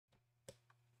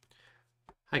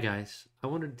Hi guys, I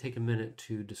wanted to take a minute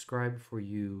to describe for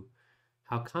you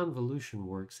how convolution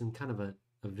works in kind of a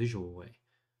visual way.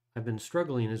 I've been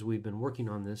struggling as we've been working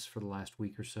on this for the last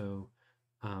week or so,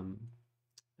 um,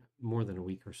 more than a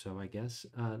week or so, I guess,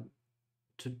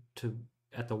 to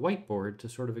at the whiteboard to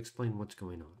sort of explain what's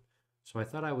going on. So I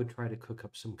thought I would try to cook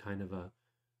up some kind of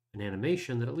an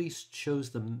animation that at least shows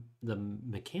the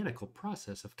mechanical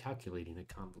process of calculating a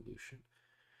convolution.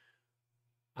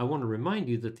 I want to remind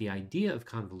you that the idea of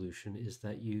convolution is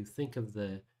that you think of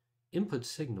the input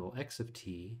signal x of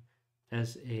t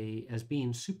as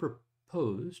being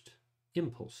superposed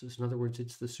impulses. In other words,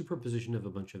 it's the superposition of a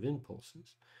bunch of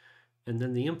impulses. And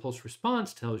then the impulse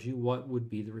response tells you what would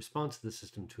be the response of the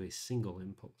system to a single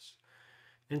impulse.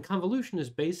 And convolution is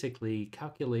basically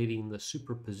calculating the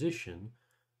superposition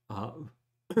of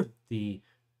the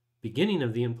beginning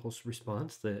of the impulse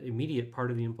response, the immediate part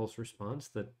of the impulse response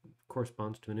that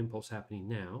corresponds to an impulse happening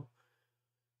now,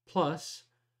 plus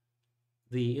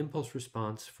the impulse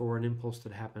response for an impulse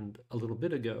that happened a little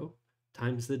bit ago,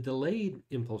 times the delayed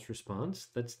impulse response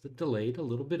that's the delayed a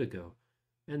little bit ago,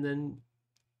 and then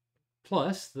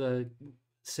plus the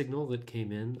signal that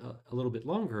came in a little bit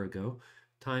longer ago,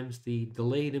 times the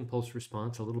delayed impulse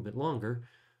response a little bit longer,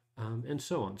 and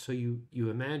so on. So you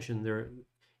imagine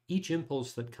each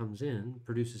impulse that comes in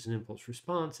produces an impulse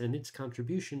response, and its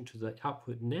contribution to the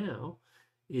output now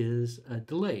is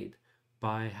delayed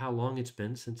by how long it's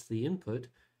been since the input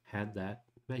had that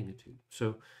magnitude.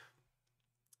 So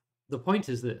the point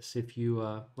is this: if you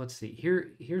let's see,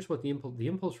 here's what the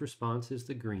impulse response is,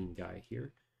 the green guy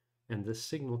here, and the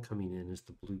signal coming in is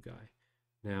the blue guy.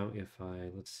 Now, if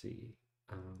let's see,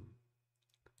 can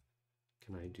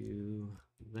I do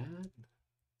that?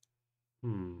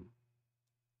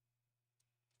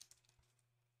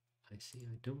 I see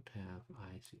I don't have,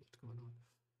 I see what's going on.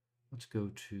 Let's go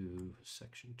to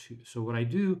section 2. So what I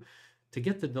do to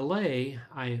get the delay,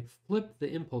 I flip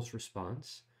the impulse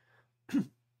response and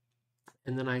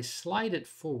then I slide it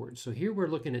forward. So here we're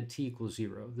looking at t equals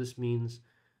 0. This means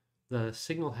the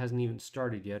signal hasn't even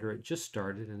started yet, or it just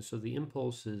started, and so the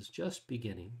impulse is just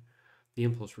beginning. The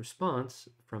impulse response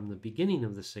from the beginning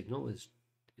of the signal is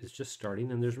just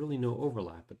starting, and there's really no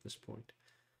overlap at this point.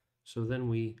 So then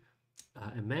we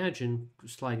imagine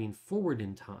sliding forward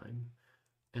in time.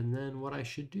 And then what I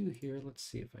should do here, let's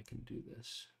see if I can do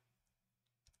this.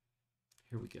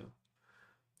 Here we go.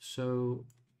 So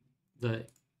the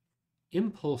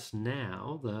impulse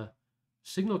now, the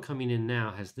signal coming in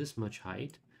now has this much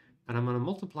height, and I'm going to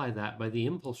multiply that by the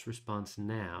impulse response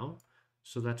now.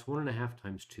 So that's 1.5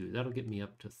 times 2. That'll get me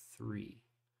up to 3.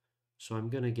 So I'm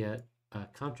going to get a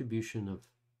contribution of,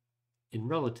 in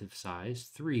relative size,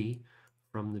 3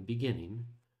 from the beginning.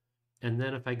 And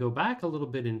then if I go back a little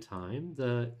bit in time,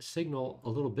 the signal a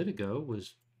little bit ago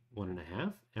was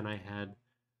 1.5, and I had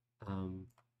an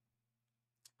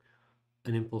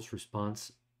impulse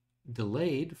response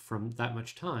delayed from that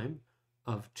much time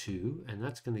of 2, and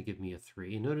that's going to give me a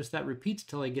 3. And notice that repeats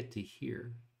till I get to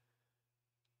here.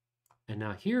 And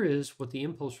now here is what the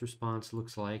impulse response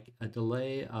looks like a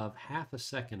delay of half a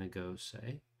second ago,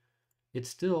 say. It's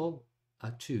still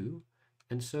a 2,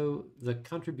 and so the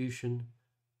contribution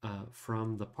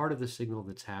from the part of the signal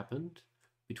that's happened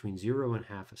between 0 and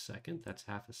half a second, that's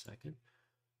half a second,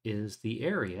 is the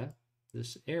area,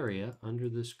 this area under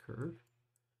this curve.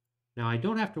 Now I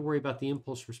don't have to worry about the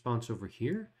impulse response over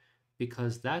here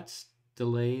because that's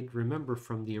delayed, remember,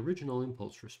 from the original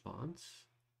impulse response.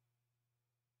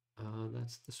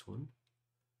 That's this one.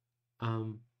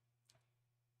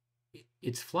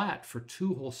 It's flat for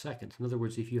 2 whole seconds. In other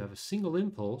words, if you have a single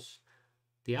impulse,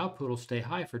 the output will stay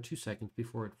high for 2 seconds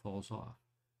before it falls off.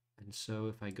 And so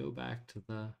if I go back to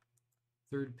the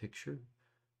third picture,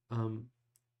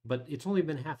 but it's only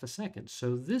been half a second.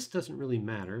 So this doesn't really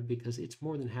matter because it's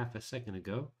more than half a second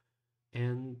ago,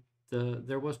 and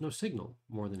there was no signal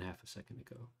more than half a second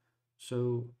ago.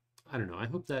 So I don't know. I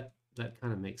hope that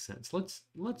kind of makes sense. Let's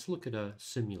look at a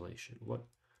simulation.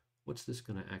 What's this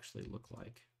going to actually look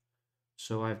like?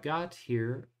 So I've got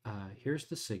here, here's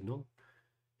the signal.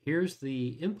 Here's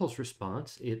the impulse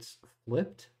response. It's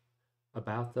flipped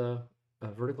about the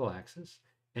vertical axis,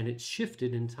 and it's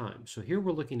shifted in time. So here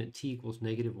we're looking at t equals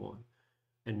 -1.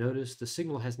 And notice the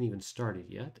signal hasn't even started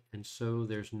yet, and so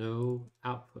there's no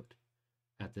output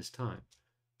at this time.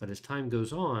 But as time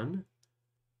goes on,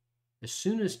 as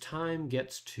soon as time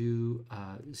gets to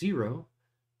 0,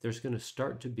 there's going to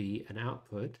start to be an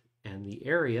output, and the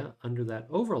area under that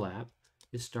overlap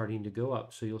is starting to go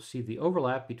up. So you'll see the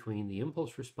overlap between the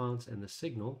impulse response and the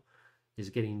signal is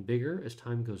getting bigger as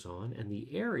time goes on, and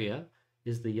the area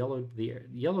is the yellow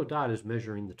dot is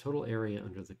measuring the total area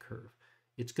under the curve.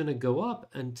 it's going to go up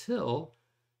until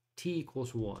t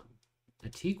equals 1.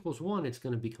 At t equals 1, it's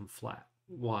going to become flat.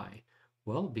 Why?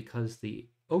 Well, because the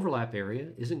overlap area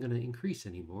isn't going to increase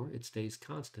anymore. It stays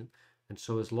constant. And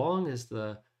so as long as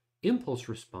the impulse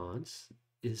response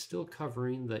is still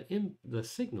covering the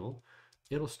signal,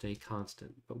 it'll stay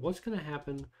constant. But what's going to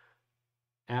happen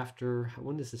after,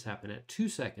 when does this happen? At 2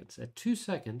 seconds. At 2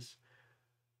 seconds,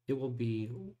 it will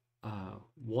be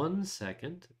 1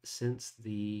 second since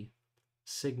the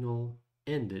signal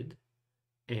ended,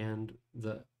 and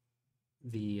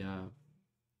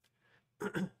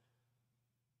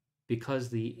because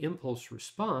the impulse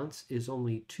response is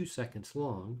only 2 seconds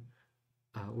long,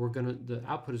 the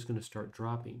output is going to start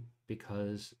dropping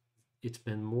because it's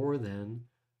been more than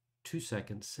 2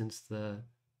 seconds since the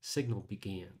signal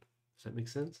began. Does that make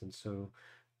sense?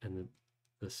 And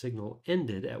the signal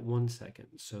ended at 1 second,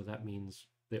 so that means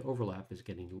the overlap is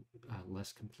getting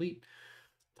less complete.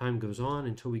 Time goes on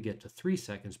until we get to 3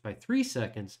 seconds. By 3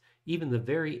 seconds, even the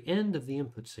very end of the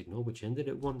input signal, which ended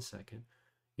at 1 second,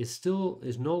 is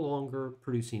no longer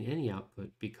producing any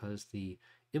output because the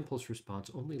impulse response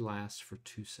only lasts for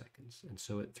 2 seconds. And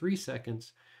so at 3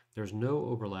 seconds, there's no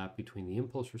overlap between the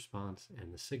impulse response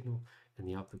and the signal, and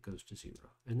the output goes to 0.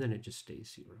 And then it just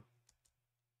stays 0.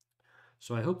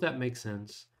 So I hope that makes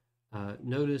sense.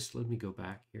 Notice, let me go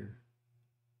back here.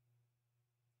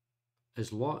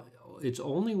 It's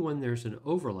only when there's an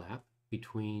overlap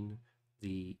between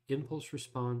the impulse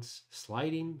response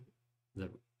sliding,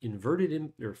 the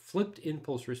inverted or flipped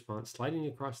impulse response sliding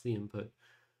across the input.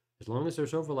 As long as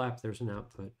there's overlap, there's an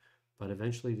output, but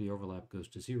eventually the overlap goes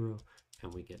to 0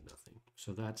 and we get nothing.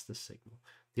 So that's the signal.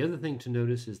 The other thing to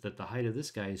notice is that the height of this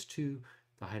guy is 2,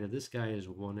 the height of this guy is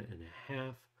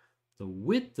 1.5. The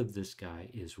width of this guy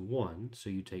is 1, so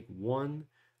you take 1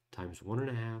 times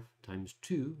 1.5 times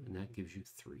 2, and that gives you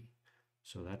 3.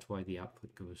 So that's why the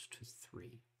output goes to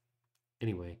 3.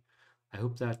 Anyway, I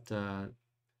hope that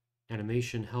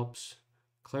animation helps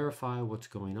clarify what's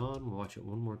going on. We'll watch it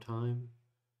one more time.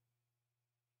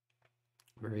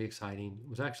 Very exciting. It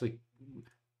was actually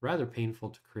rather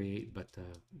painful to create, but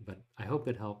I hope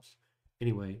it helps.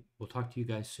 Anyway, we'll talk to you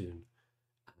guys soon.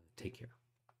 Take care.